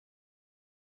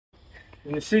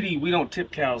In the city, we don't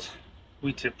tip cows,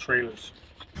 we tip trailers.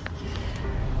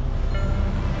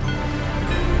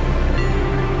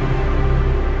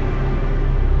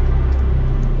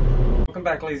 Welcome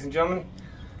back, ladies and gentlemen.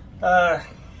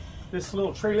 This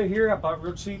little trailer here I bought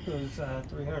real cheap. It was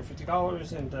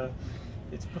 $350, and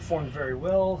it's performed very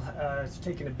well. It's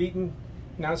taken a beating.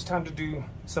 Now it's time to do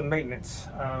some maintenance.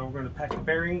 We're going to pack the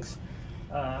bearings.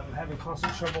 I'm having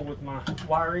constant trouble with my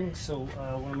wiring, so what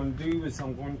I'm going to do is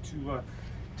I'm going to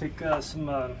take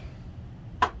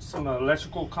some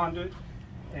electrical conduit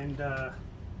and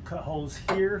cut holes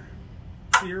here,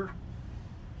 here,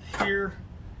 here,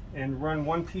 and run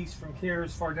one piece from here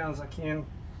as far down as I can.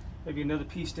 Maybe another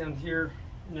piece down here,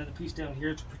 another piece down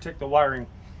here to protect the wiring.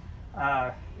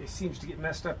 It seems to get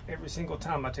messed up every single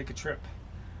time I take a trip.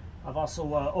 I've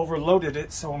also overloaded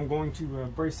it, so I'm going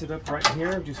to brace it up right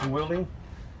here, do some welding.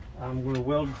 I'm going to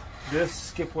weld this,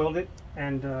 skip weld it,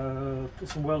 and put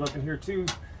some weld up in here too.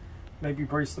 Maybe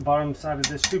brace the bottom side of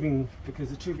this tubing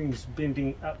because the tubing is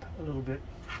bending up a little bit.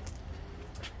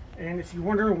 And if you're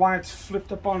wondering why it's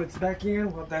flipped up on its back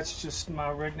end, well, that's just my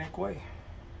redneck way.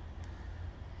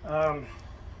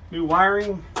 New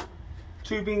wiring,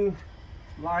 tubing,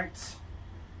 lights,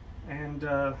 and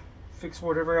fix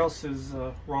whatever else is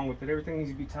wrong with it. Everything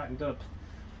needs to be tightened up.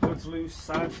 Hood's loose,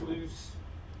 side's loose.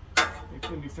 They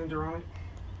put a new fender on it.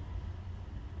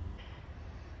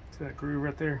 See that groove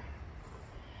right there?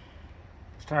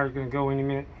 This tire's gonna go any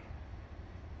minute.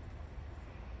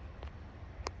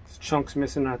 This chunk's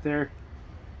missing right there.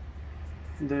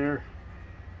 There.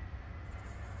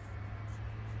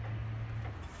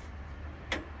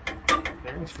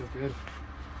 Bearings feel good.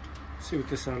 Let's see what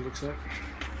this side looks like.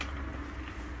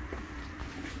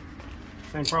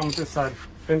 Same problem with this side.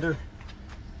 Fender,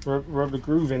 rub the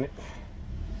groove in it.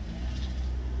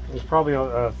 There's probably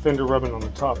a fender rubbing on the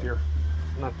top here,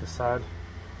 not the side.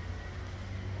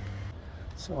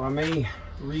 So I may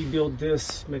rebuild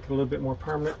this, make it a little bit more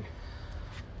permanent.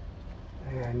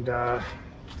 And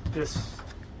this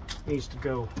needs to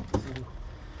go. So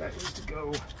that needs to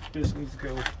go. This needs to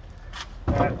go.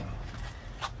 That.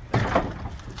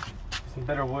 Some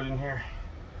better wood in here,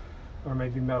 or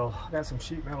maybe metal. I got some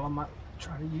sheet metal I might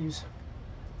try to use.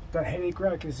 That headache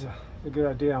rack is a good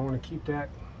idea. I want to keep that,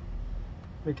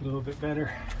 make it a little bit better.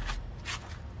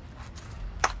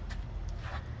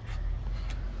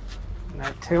 And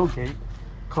that tailgate,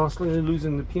 constantly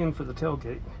losing the pin for the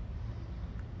tailgate.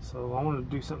 So I want to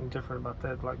do something different about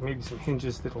that, like maybe some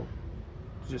hinges that'll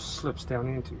just slips down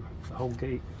into the whole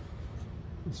gate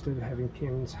instead of having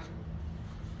pins.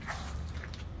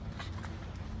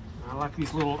 I like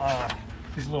these little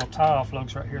tie-off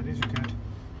lugs right here. These are good.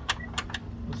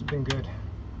 Those have been good.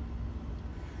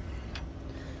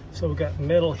 So we got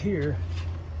metal here.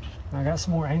 I got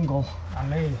some more angle. I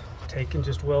may take and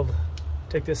just weld,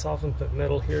 take this off and put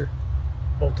metal here,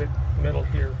 bolt it, metal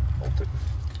here, bolt it.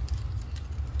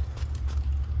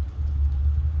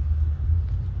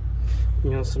 You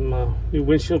know, some new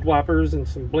windshield wipers and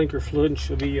some blinker fluid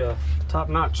should be top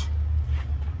notch.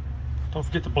 Don't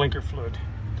forget the blinker fluid.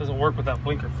 Doesn't work without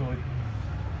blinker fluid.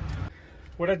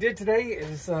 What I did today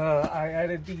is I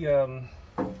added the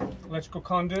electrical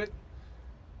conduit.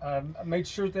 I made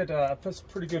sure that I put some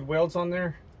pretty good welds on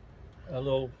there. A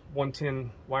little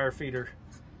 110 wire feeder.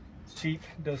 It's cheap,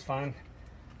 does fine.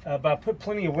 But I put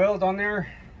plenty of weld on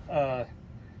there to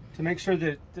make sure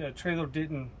that the trailer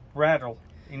didn't rattle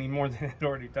any more than it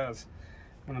already does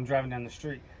when I'm driving down the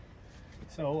street.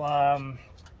 So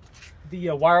the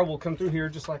wire will come through here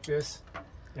just like this,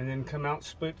 and then come out,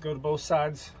 split, go to both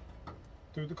sides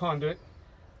through the conduit,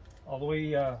 all the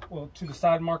way well, to the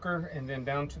side marker, and then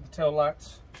down to the tail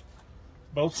lights,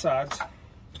 both sides.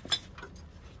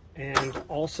 And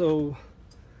also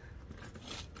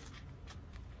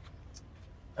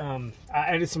I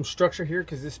added some structure here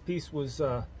because this piece was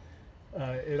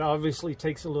it obviously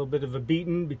takes a little bit of a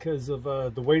beating because of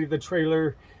the weight of the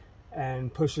trailer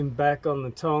and pushing back on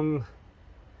the tongue.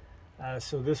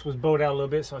 So this was bowed out a little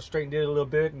bit, so I straightened it a little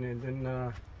bit, and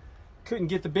then couldn't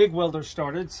get the big welder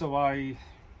started, so I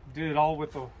did it all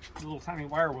with a little tiny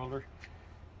wire welder.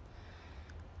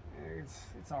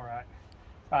 It's all right.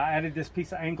 I added this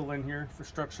piece of angle in here for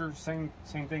structure. Same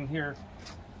thing here,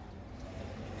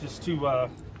 just to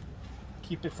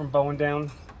keep it from bowing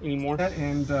down anymore.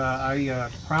 And I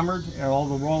primered all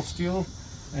the raw steel,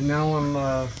 and now I'm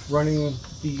running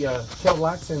the tail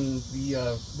lights and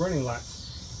the running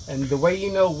lights. And the way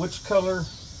you know which color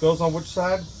goes on which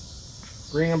side,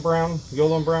 green and brown,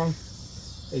 yellow and brown,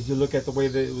 is you look at the way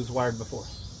that it was wired before.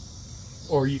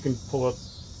 Or you can pull up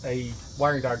a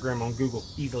wiring diagram on Google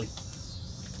easily.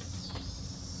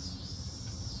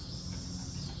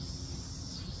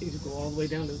 These go all the way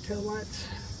down to the tail lights.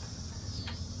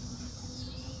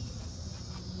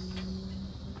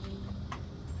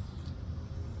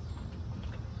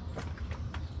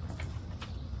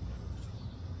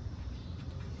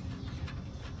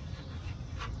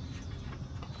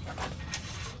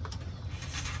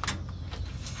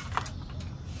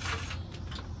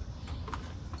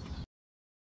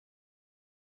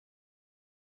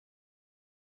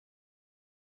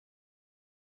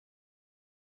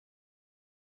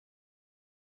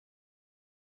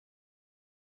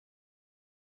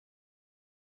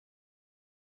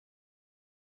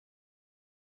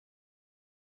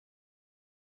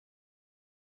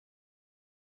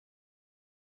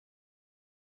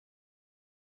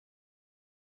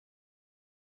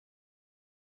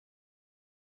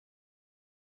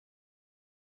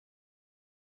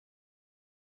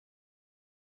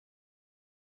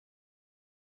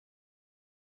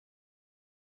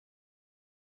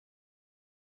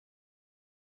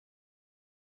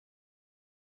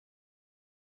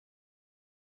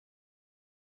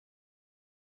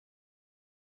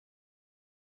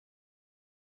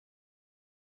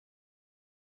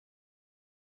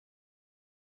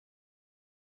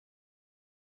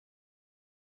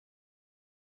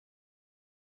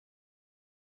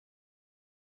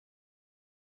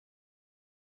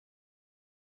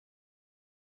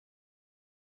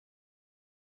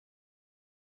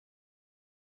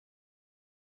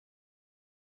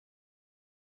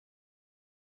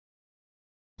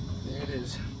 There it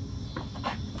is.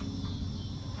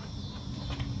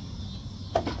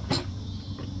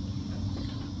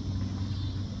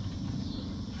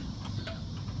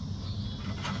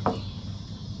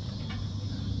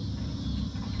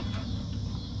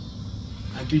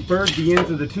 I deburred the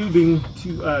ends of the tubing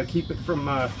to keep it from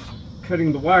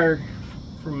cutting the wire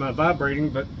from vibrating,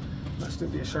 but there'll still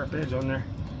be a sharp edge on there.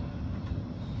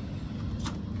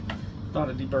 Thought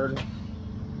I deburred it.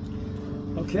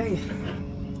 Okay,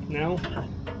 now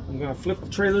I'm going to flip the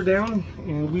trailer down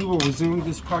and we will resume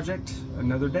this project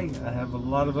another day. I have a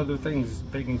lot of other things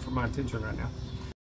begging for my attention right now.